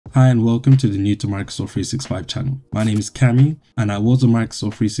Hi and welcome to the New to Microsoft 365 channel. My name is Cami and I was a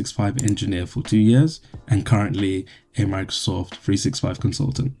Microsoft 365 engineer for 2 years and currently a Microsoft 365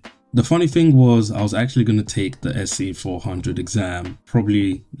 consultant. The funny thing was I was actually going to take the SC-400 exam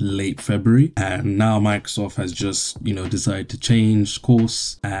probably late February, and now Microsoft has just, decided to change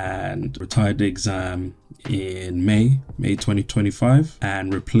course and retire the exam in May 2025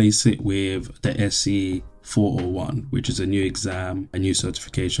 and replace it with the SC-401, which is a new exam, a new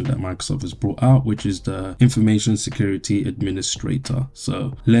certification that Microsoft has brought out, which is the Information Security Administrator.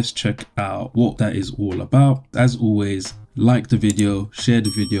 So let's check out what that is all about. As always, like the video, share the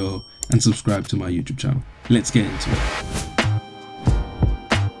video, and subscribe to my YouTube channel. Let's get into it.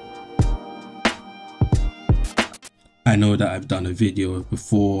 I know that I've done a video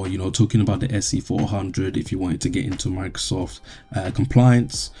before, talking about the SC-400 if you wanted to get into Microsoft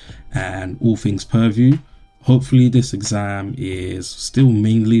compliance and all things Purview. Hopefully this exam is still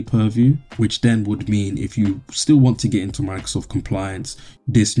mainly Purview, which then would mean if you still want to get into Microsoft compliance,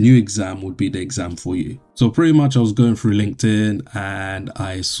 this new exam would be the exam for you. So pretty much I was going through LinkedIn and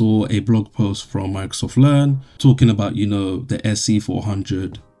I saw a blog post from Microsoft Learn talking about, the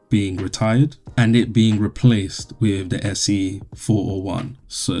SC-400 being retired and it being replaced with the SC-401.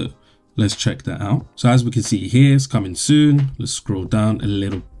 So let's check that out. So as we can see here, it's coming soon. Let's scroll down a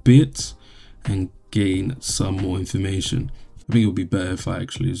little bit and gain some more information. I think it would be better if I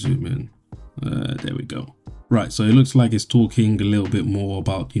actually zoom in. There we go. Right, so it looks like it's talking a little bit more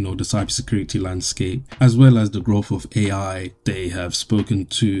about, the cybersecurity landscape, as well as the growth of AI. They have spoken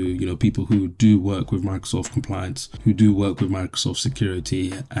to, people who do work with Microsoft compliance, who do work with Microsoft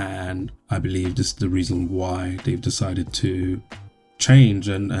security, and I believe this is the reason why they've decided to change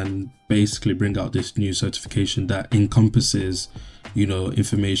and basically bring out this new certification that encompasses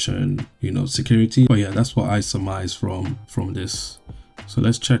information security. But yeah, that's what I surmise from this. So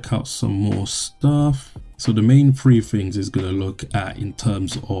let's check out some more stuff. So the main three things is going to look at in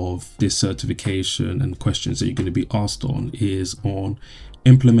terms of this certification and questions that you're going to be asked on is on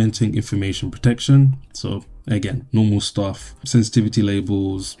implementing information protection. So again, normal stuff, sensitivity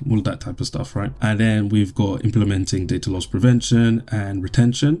labels, all that type of stuff, right? And then we've got implementing data loss prevention and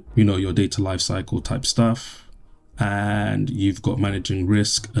retention, your data lifecycle type stuff. And you've got managing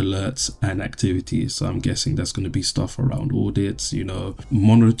risk, alerts, and activities. So I'm guessing that's going to be stuff around audits,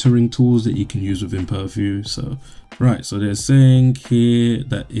 monitoring tools that you can use within Purview. So, right, so they're saying here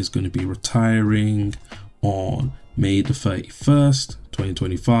that is going to be retiring on May the 31st,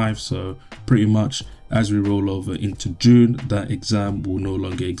 2025. So pretty much as we roll over into June, that exam will no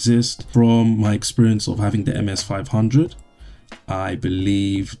longer exist. From my experience of having the MS-500, I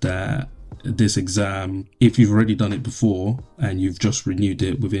believe that this exam, if you've already done it before and you've just renewed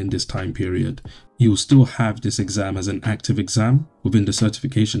it within this time period, you'll still have this exam as an active exam within the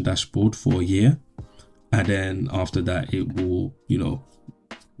certification dashboard for a year. And then after that, it will, you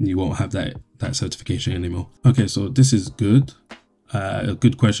won't have that certification anymore. Okay, so this is good. A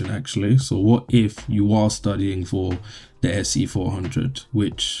good question actually. So what if you are studying for the SC-400,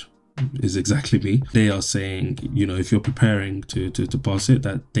 which is exactly me? They are saying, if you're preparing to pass it,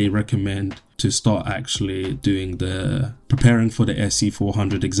 that they recommend to start actually doing preparing for the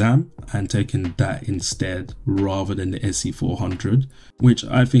SC-400 exam and taking that instead rather than the SC-400, which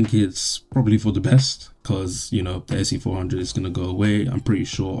I think is probably for the best because, the SC-400 is going to go away. I'm pretty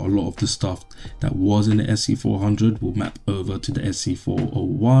sure a lot of the stuff that was in the SC-400 will map over to the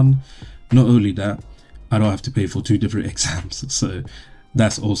SC-401. Not only that, I don't have to pay for 2 different exams. So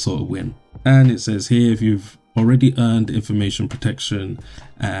that's also a win. And it says here, if you've already earned information protection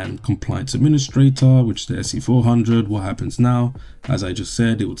and compliance administrator, which is the SC-400, what happens now? As I just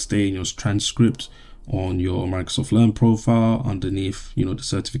said, it would stay in your transcript on your Microsoft Learn profile underneath, the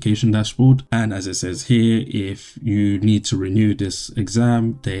certification dashboard. And as it says here, if you need to renew this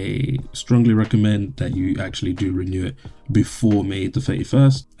exam, they strongly recommend that you actually do renew it before May the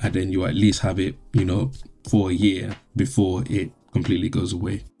 31st. And then you at least have it, for a year before it completely goes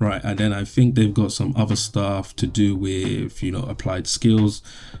away. Right, and then I think they've got some other stuff to do with applied skills,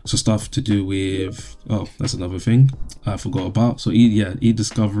 so stuff to do with, oh, that's another thing I forgot about. So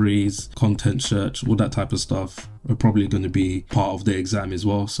e-discoveries, content search, all that type of stuff are probably going to be part of the exam as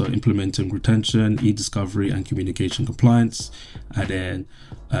well. So implementing retention, e-discovery, and communication compliance. And then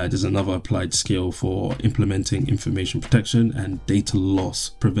there's another applied skill for implementing information protection and data loss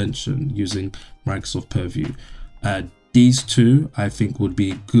prevention using Microsoft Purview. These two I think would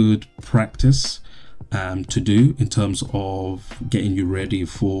be good practice to do in terms of getting you ready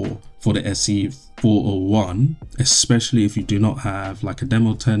for the SC-401, especially if you do not have like a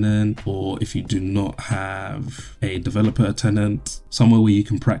demo tenant, or if you do not have a developer tenant, somewhere where you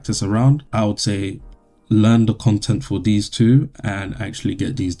can practice around. I would say learn the content for these two and actually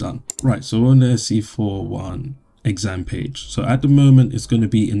get these done. Right, so we're on the SC-401 exam page. So at the moment it's going to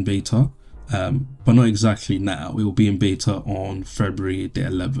be in beta, but not exactly now. It will be in beta on February the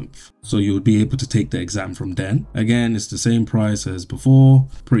 11th. So you'll be able to take the exam from then. Again, it's the same price as before,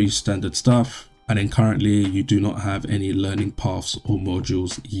 pretty standard stuff. And then currently you do not have any learning paths or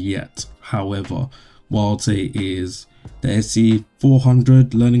modules yet. However, what I'd say is the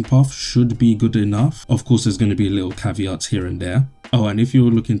SC-400 learning path should be good enough. Of course, there's going to be little caveats here and there. Oh, and if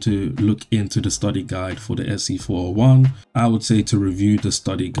you're looking to look into the study guide for the SC-401, I would say to review the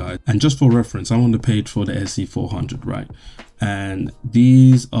study guide. And just for reference, I'm on the page for the SC-400, right? And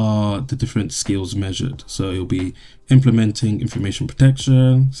these are the different skills measured. So it'll be implementing information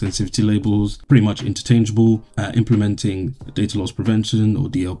protection, sensitivity labels, pretty much interchangeable, implementing data loss prevention or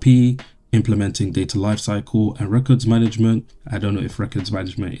DLP, implementing data lifecycle and records management. I don't know if records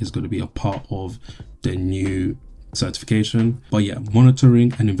management is going to be a part of the new certification, but yeah,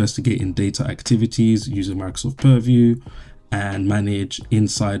 monitoring and investigating data activities using Microsoft Purview, and manage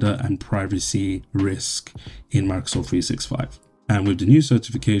insider and privacy risk in Microsoft 365. And with the new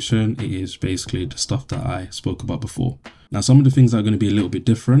certification, it is basically the stuff that I spoke about before. Now, some of the things that are going to be a little bit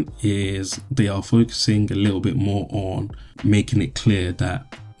different is they are focusing a little bit more on making it clear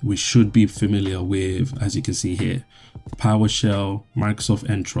that we should be familiar with, as you can see here, PowerShell, Microsoft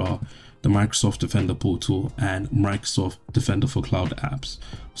Entra, the Microsoft Defender Portal, and Microsoft Defender for Cloud Apps.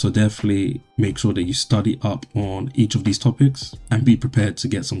 So definitely make sure that you study up on each of these topics and be prepared to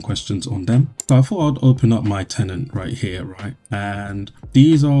get some questions on them. So I thought I'd open up my tenant right here, right? And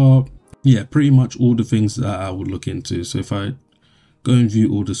these are, yeah, pretty much all the things that I would look into. So if I go and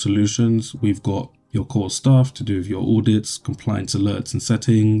view all the solutions, we've got your core stuff to do with your audits, compliance alerts and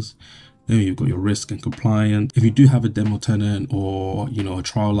settings. Then you've got your risk and compliance. If you do have a demo tenant or, you know, a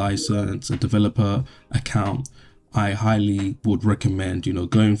trial license, a developer account, I highly would recommend, you know,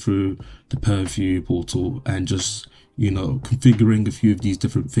 going through the Purview Portal and just, you know, configuring a few of these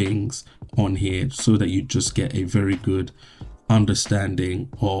different things on here so that you just get a very good understanding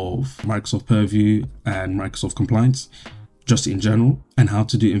of Microsoft Purview and Microsoft compliance just in general, and how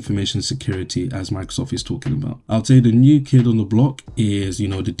to do information security as Microsoft is talking about. I'll say the new kid on the block is, you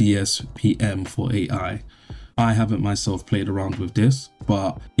know, the DSPM for AI. I haven't myself played around with this,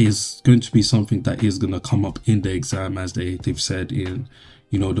 but it's going to be something that is going to come up in the exam, as they've said in,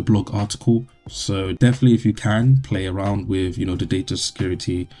 you know, the blog article. So definitely, if you can, play around with, you know, the data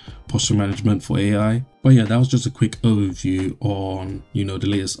security posture management for AI. But yeah, that was just a quick overview on, you know, the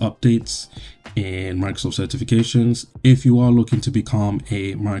latest updates in Microsoft certifications. If you are looking to become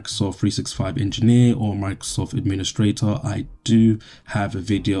a Microsoft 365 engineer or Microsoft administrator, I do have a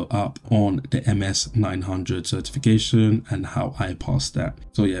video up on the MS 900 certification and how I passed that.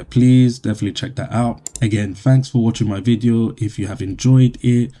 So yeah, please definitely check that out. Again, thanks for watching my video. If you have enjoyed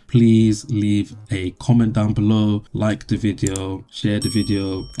it, please leave a comment down below, like the video, share the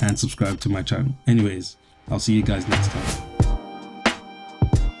video, and subscribe to my channel. Anyways, I'll see you guys next time.